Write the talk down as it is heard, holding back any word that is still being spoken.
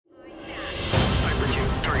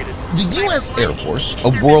The U.S. Air Force,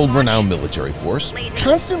 a world-renowned military force,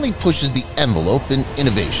 constantly pushes the envelope in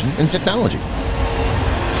innovation and technology.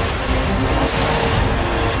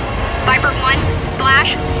 Viper 1,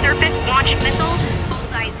 splash, surface launch missile,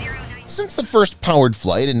 bullseye 09. Since the first powered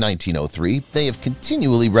flight in 1903, they have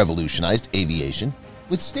continually revolutionized aviation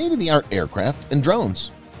with state-of-the-art aircraft and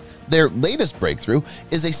drones. Their latest breakthrough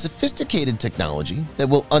is a sophisticated technology that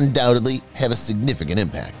will undoubtedly have a significant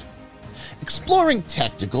impact. Exploring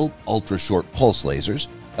tactical ultra-short pulse lasers,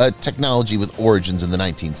 a technology with origins in the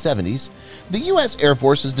 1970s, the U.S. Air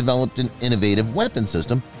Force has developed an innovative weapon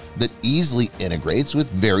system that easily integrates with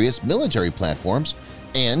various military platforms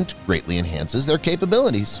and greatly enhances their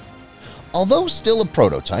capabilities. Although still a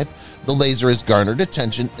prototype, the laser has garnered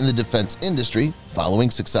attention in the defense industry following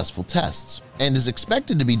successful tests and is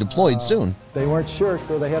expected to be deployed soon. They weren't sure,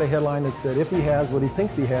 so they had a headline that said, if he has what he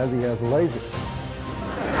thinks he has a laser.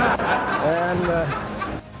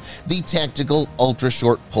 The tactical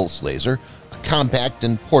ultra-short pulse laser, a compact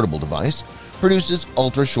and portable device, produces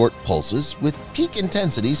ultra-short pulses with peak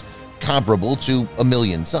intensities comparable to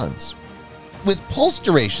 1,000,000 suns. With pulse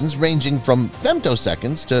durations ranging from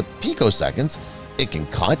femtoseconds to picoseconds, it can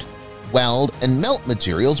cut, weld, and melt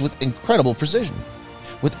materials with incredible precision,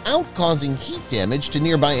 without causing heat damage to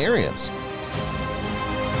nearby areas.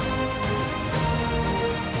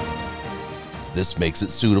 This makes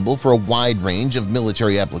it suitable for a wide range of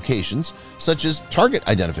military applications such as target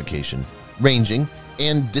identification, ranging,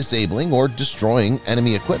 and disabling or destroying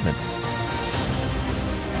enemy equipment.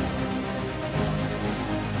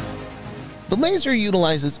 The laser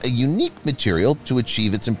utilizes a unique material to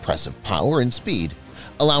achieve its impressive power and speed,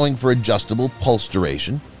 allowing for adjustable pulse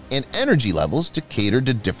duration and energy levels to cater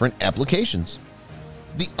to different applications.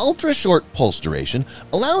 The ultra-short pulse duration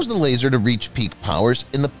allows the laser to reach peak powers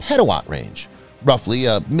in the petawatt range, roughly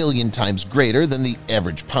 1,000,000 times greater than the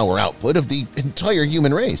average power output of the entire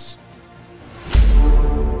human race.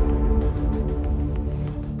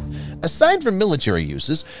 Aside from military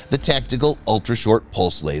uses, the tactical ultra-short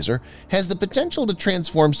pulse laser has the potential to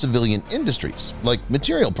transform civilian industries like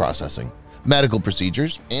material processing, medical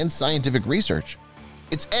procedures, and scientific research.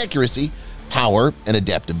 Its accuracy, power, and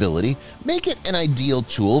adaptability make it an ideal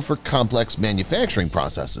tool for complex manufacturing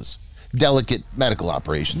processes, delicate medical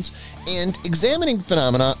operations, and examining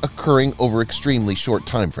phenomena occurring over extremely short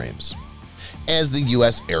timeframes. As the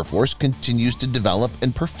U.S. Air Force continues to develop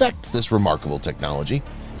and perfect this remarkable technology,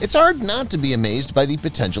 it's hard not to be amazed by the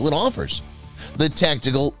potential it offers. The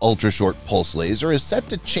tactical ultra-short pulse laser is set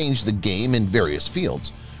to change the game in various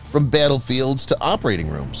fields, from battlefields to operating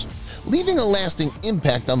rooms, leaving a lasting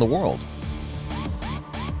impact on the world.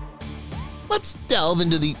 Let's delve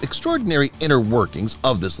into the extraordinary inner workings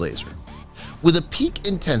of this laser. With a peak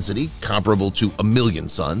intensity comparable to 1,000,000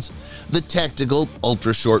 suns, the tactical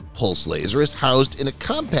ultra-short pulse laser is housed in a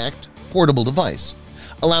compact, portable device,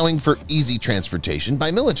 allowing for easy transportation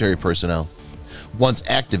by military personnel. Once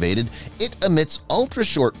activated, it emits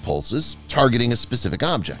ultra-short pulses targeting a specific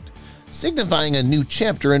object, signifying a new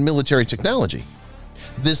chapter in military technology.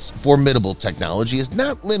 This formidable technology is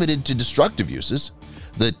not limited to destructive uses.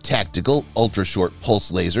 The tactical ultra-short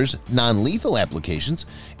pulse laser's non-lethal applications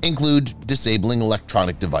include disabling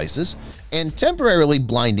electronic devices and temporarily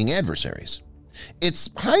blinding adversaries. Its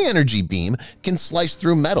high-energy beam can slice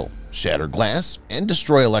through metal, shatter glass, and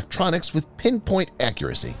destroy electronics with pinpoint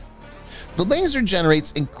accuracy. The laser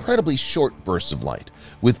generates incredibly short bursts of light,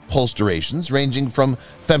 with pulse durations ranging from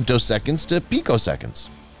femtoseconds to picoseconds.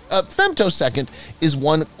 A femtosecond is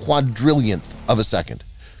 1/4,000,000th of a second,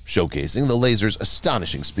 showcasing the laser's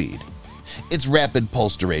astonishing speed. Its rapid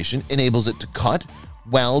pulse duration enables it to cut,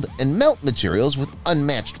 weld, and melt materials with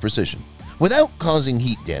unmatched precision, without causing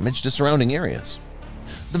heat damage to surrounding areas.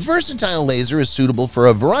 The versatile laser is suitable for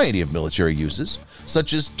a variety of military uses,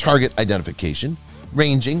 such as target identification,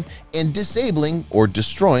 ranging, and disabling or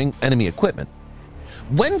destroying enemy equipment.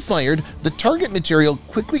 When fired, the target material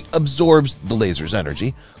quickly absorbs the laser's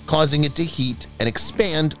energy, causing it to heat and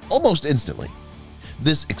expand almost instantly.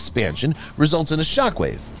 This expansion results in a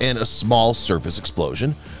shockwave and a small surface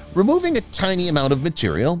explosion, removing a tiny amount of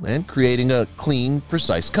material and creating a clean,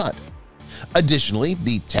 precise cut. Additionally,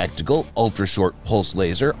 the tactical ultra-short pulse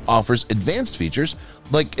laser offers advanced features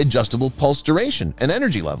like adjustable pulse duration and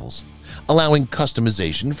energy levels, allowing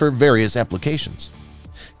customization for various applications.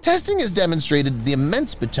 Testing has demonstrated the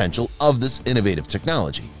immense potential of this innovative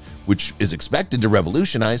technology, which is expected to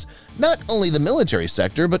revolutionize not only the military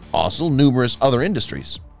sector but also numerous other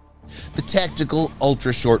industries. The tactical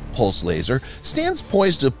ultra-short pulse laser stands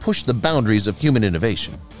poised to push the boundaries of human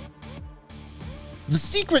innovation. The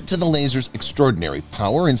secret to the laser's extraordinary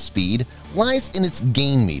power and speed lies in its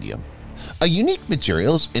gain medium. A unique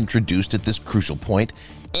material is introduced at this crucial point,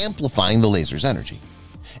 amplifying the laser's energy.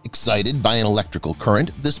 Excited by an electrical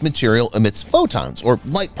current, this material emits photons or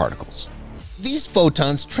light particles. These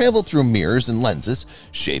photons travel through mirrors and lenses,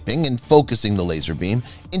 shaping and focusing the laser beam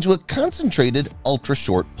into a concentrated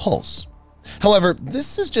ultra-short pulse. However,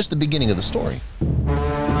 this is just the beginning of the story.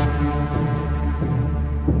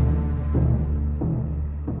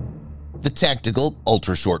 The tactical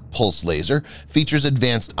ultra-short pulse laser features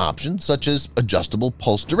advanced options such as adjustable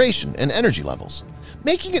pulse duration and energy levels,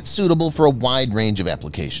 making it suitable for a wide range of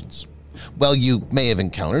applications. While you may have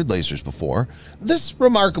encountered lasers before, this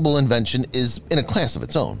remarkable invention is in a class of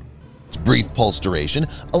its own. Its brief pulse duration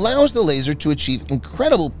allows the laser to achieve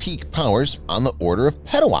incredible peak powers on the order of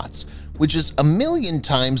petawatts, which is 1,000,000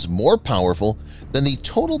 times more powerful than the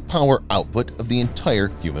total power output of the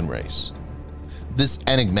entire human race. This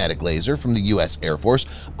enigmatic laser from the US Air Force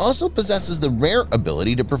also possesses the rare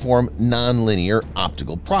ability to perform nonlinear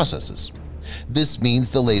optical processes. This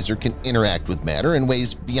means the laser can interact with matter in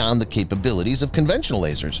ways beyond the capabilities of conventional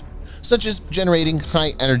lasers, such as generating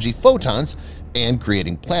high-energy photons and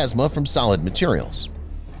creating plasma from solid materials.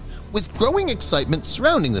 With growing excitement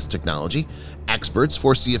surrounding this technology, experts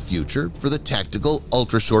foresee a future for the tactical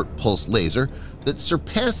ultra-short pulse laser that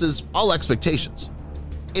surpasses all expectations.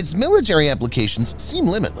 Its military applications seem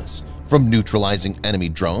limitless, from neutralizing enemy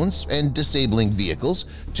drones and disabling vehicles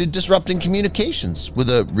to disrupting communications with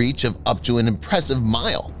a reach of up to an impressive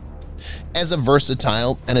mile. As a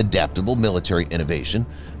versatile and adaptable military innovation,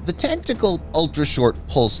 the tactical ultra-short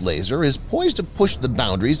pulse laser is poised to push the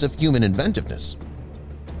boundaries of human inventiveness.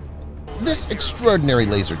 This extraordinary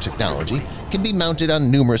laser technology can be mounted on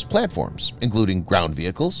numerous platforms, including ground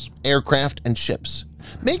vehicles, aircraft, and ships,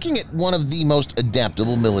 making it one of the most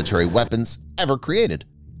adaptable military weapons ever created.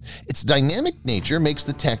 Its dynamic nature makes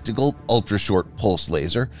the tactical ultra-short pulse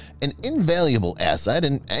laser an invaluable asset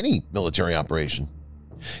in any military operation.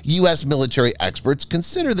 U.S. military experts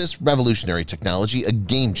consider this revolutionary technology a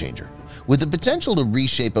game-changer, with the potential to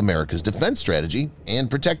reshape America's defense strategy and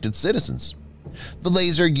protect its citizens. The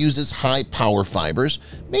laser uses high-power fibers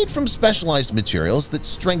made from specialized materials that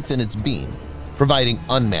strengthen its beam, providing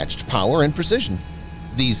unmatched power and precision.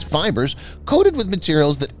 These fibers, coated with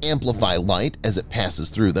materials that amplify light as it passes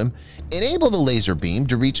through them, enable the laser beam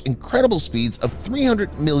to reach incredible speeds of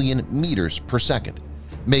 300 million meters per second,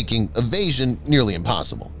 making evasion nearly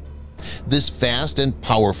impossible. This fast and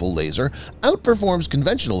powerful laser outperforms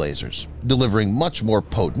conventional lasers, delivering much more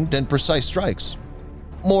potent and precise strikes.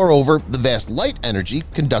 Moreover, the vast light energy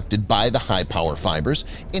conducted by the high-power fibers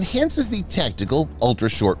enhances the tactical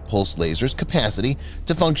ultra-short pulse laser's capacity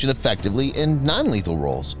to function effectively in non-lethal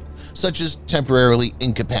roles, such as temporarily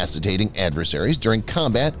incapacitating adversaries during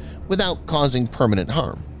combat without causing permanent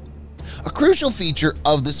harm. A crucial feature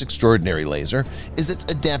of this extraordinary laser is its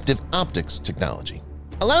adaptive optics technology,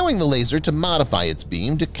 allowing the laser to modify its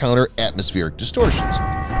beam to counter atmospheric distortions,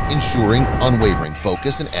 ensuring unwavering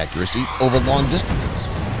focus and accuracy over long distances.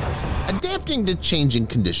 Adapting to changing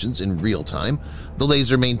conditions in real time, the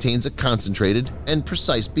laser maintains a concentrated and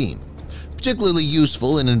precise beam, particularly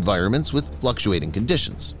useful in environments with fluctuating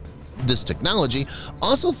conditions. This technology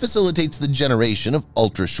also facilitates the generation of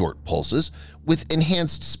ultra-short pulses with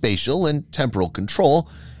enhanced spatial and temporal control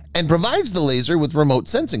and provides the laser with remote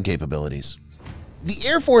sensing capabilities. The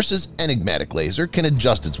Air Force's enigmatic laser can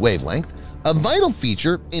adjust its wavelength, a vital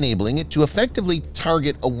feature enabling it to effectively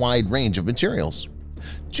target a wide range of materials.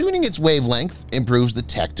 Tuning its wavelength improves the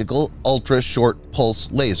tactical ultra-short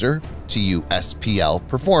pulse laser (TUSPL)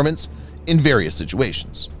 performance in various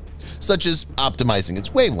situations, such as optimizing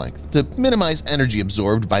its wavelength to minimize energy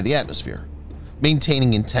absorbed by the atmosphere,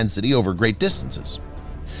 maintaining intensity over great distances.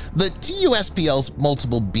 The TUSPL's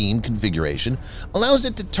multiple beam configuration allows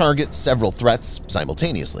it to target several threats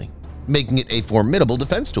simultaneously, making it a formidable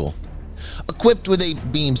defense tool. Equipped with a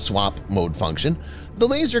beam swap mode function, the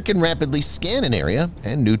laser can rapidly scan an area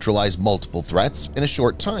and neutralize multiple threats in a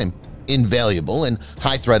short time, invaluable in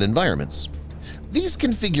high-threat environments. These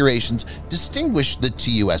configurations distinguish the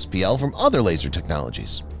TUSPL from other laser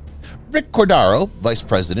technologies. Rick Cordaro, Vice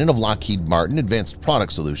President of Lockheed Martin Advanced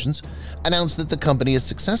Product Solutions, announced that the company has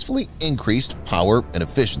successfully increased power and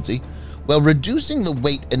efficiency while reducing the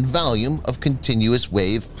weight and volume of continuous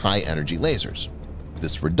wave high-energy lasers.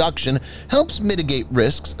 This reduction helps mitigate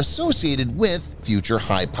risks associated with future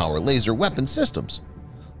high-power laser weapon systems.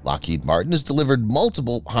 Lockheed Martin has delivered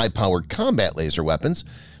multiple high-powered combat laser weapons,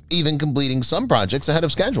 even completing some projects ahead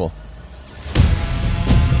of schedule.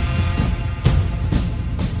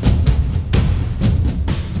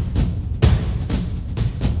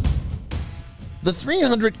 The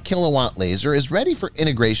 300 kilowatt laser is ready for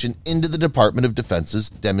integration into the Department of Defense's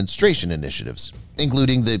demonstration initiatives,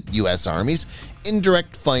 including the U.S. Army's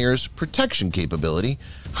Indirect Fires Protection Capability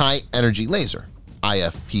High Energy Laser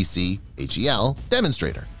 (IFPC-HEL)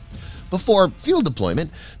 demonstrator. Before field deployment,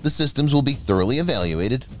 the systems will be thoroughly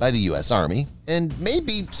evaluated by the U.S. Army and may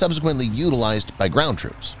be subsequently utilized by ground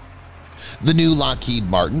troops. The new Lockheed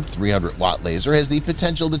Martin 300-watt laser has the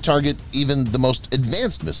potential to target even the most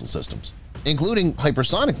advanced missile systems, including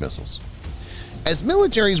hypersonic missiles. As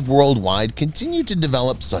militaries worldwide continue to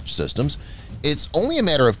develop such systems, it's only a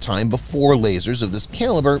matter of time before lasers of this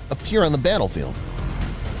caliber appear on the battlefield.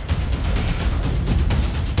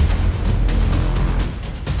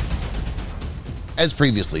 As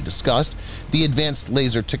previously discussed, the advanced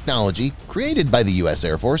laser technology created by the U.S.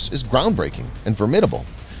 Air Force is groundbreaking and formidable,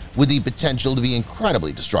 with the potential to be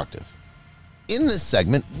incredibly destructive. In this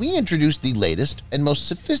segment, we introduce the latest and most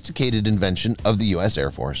sophisticated invention of the U.S.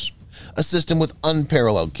 Air Force, a system with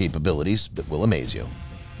unparalleled capabilities that will amaze you.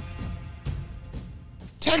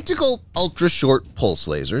 Tactical ultra-short pulse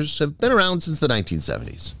lasers have been around since the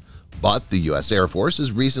 1970s, but the U.S. Air Force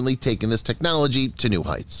has recently taken this technology to new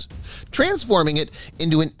heights, transforming it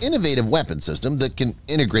into an innovative weapon system that can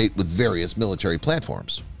integrate with various military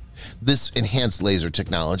platforms. This enhanced laser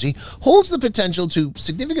technology holds the potential to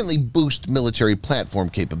significantly boost military platform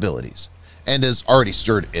capabilities and has already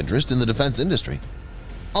stirred interest in the defense industry.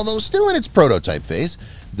 Although still in its prototype phase,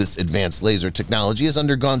 this advanced laser technology has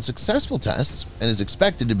undergone successful tests and is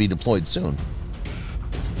expected to be deployed soon.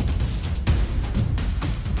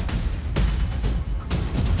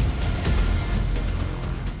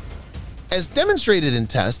 As demonstrated in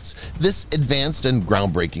tests, this advanced and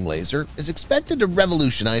groundbreaking laser is expected to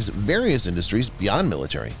revolutionize various industries beyond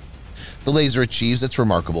military. The laser achieves its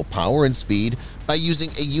remarkable power and speed by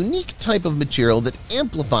using a unique type of material that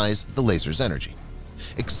amplifies the laser's energy.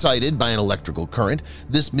 Excited by an electrical current,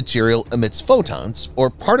 this material emits photons, or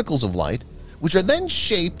particles of light, which are then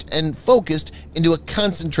shaped and focused into a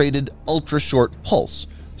concentrated ultra-short pulse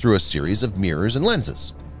through a series of mirrors and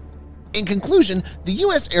lenses. In conclusion, the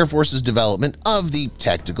U.S. Air Force's development of the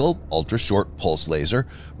tactical ultra-short pulse laser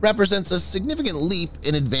represents a significant leap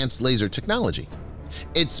in advanced laser technology.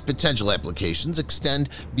 Its potential applications extend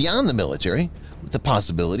beyond the military, with the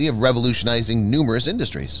possibility of revolutionizing numerous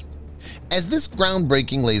industries. As this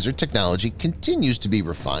groundbreaking laser technology continues to be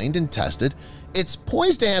refined and tested, it's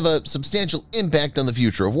poised to have a substantial impact on the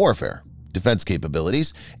future of warfare, defense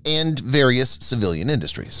capabilities, and various civilian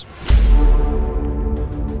industries.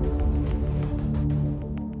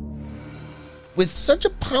 With such a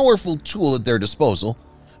powerful tool at their disposal,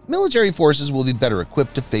 military forces will be better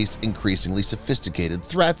equipped to face increasingly sophisticated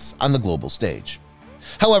threats on the global stage.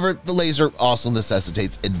 However, the laser also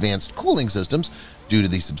necessitates advanced cooling systems due to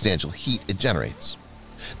the substantial heat it generates.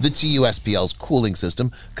 The TUSPL's cooling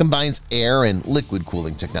system combines air and liquid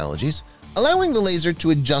cooling technologies, allowing the laser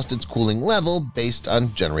to adjust its cooling level based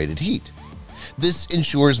on generated heat. This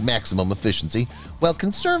ensures maximum efficiency while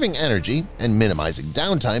conserving energy and minimizing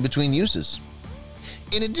downtime between uses.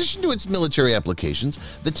 In addition to its military applications,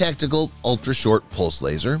 the tactical ultra-short pulse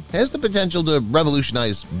laser has the potential to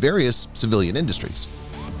revolutionize various civilian industries.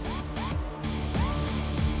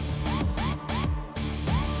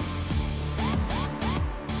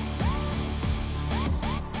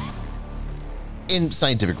 In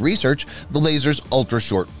scientific research, the laser's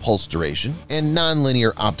ultra-short pulse duration and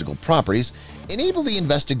nonlinear optical properties enable the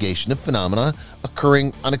investigation of phenomena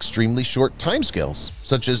occurring on extremely short timescales,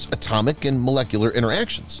 such as atomic and molecular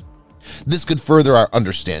interactions. This could further our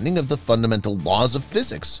understanding of the fundamental laws of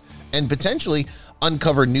physics and potentially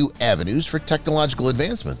uncover new avenues for technological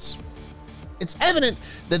advancements. It's evident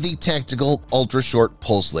that the tactical ultra-short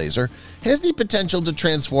pulse laser has the potential to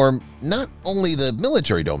transform not only the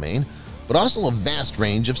military domain, but also a vast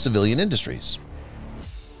range of civilian industries.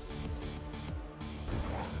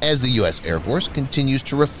 As the U.S. Air Force continues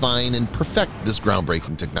to refine and perfect this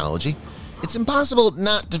groundbreaking technology, it's impossible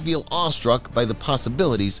not to feel awestruck by the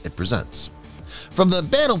possibilities it presents. From the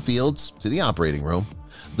battlefields to the operating room,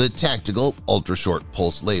 the tactical ultra-short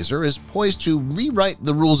pulse laser is poised to rewrite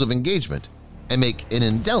the rules of engagement and make an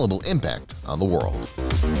indelible impact on the world.